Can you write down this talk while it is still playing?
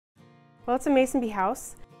Well, it's a mason bee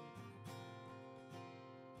house.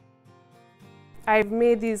 I've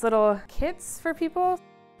made these little kits for people,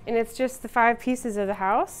 and it's just the 5 pieces of the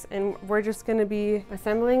house, and we're just going to be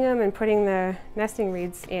assembling them and putting the nesting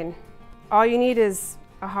reeds in. All you need is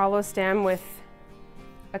a hollow stem with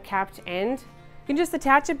a capped end. You can just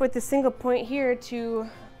attach it with a single point here to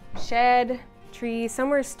shed, tree,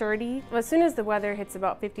 somewhere sturdy. Well, as soon as the weather hits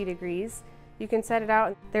about 50 degrees, you can set it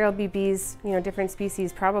out. There'll be bees, different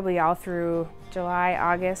species, probably all through July,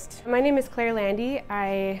 August. My name is Claire Landy.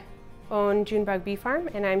 I own Junebug Bee Farm,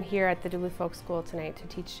 and I'm here at the Duluth Folk School tonight to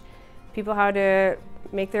teach people how to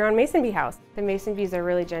make their own mason bee house. The mason bees are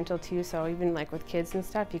really gentle too, so even like with kids and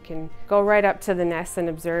stuff, you can go right up to the nest and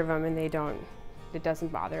observe them, and it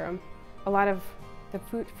doesn't bother them. A lot of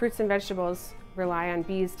the fruits and vegetables rely on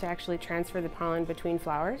bees to actually transfer the pollen between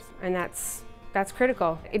flowers, and that's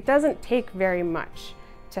critical. It doesn't take very much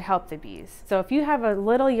to help the bees. So if you have a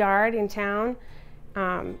little yard in town,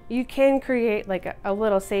 you can create like a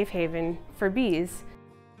little safe haven for bees.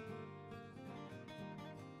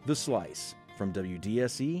 The Slice from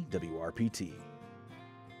WDSE WRPT.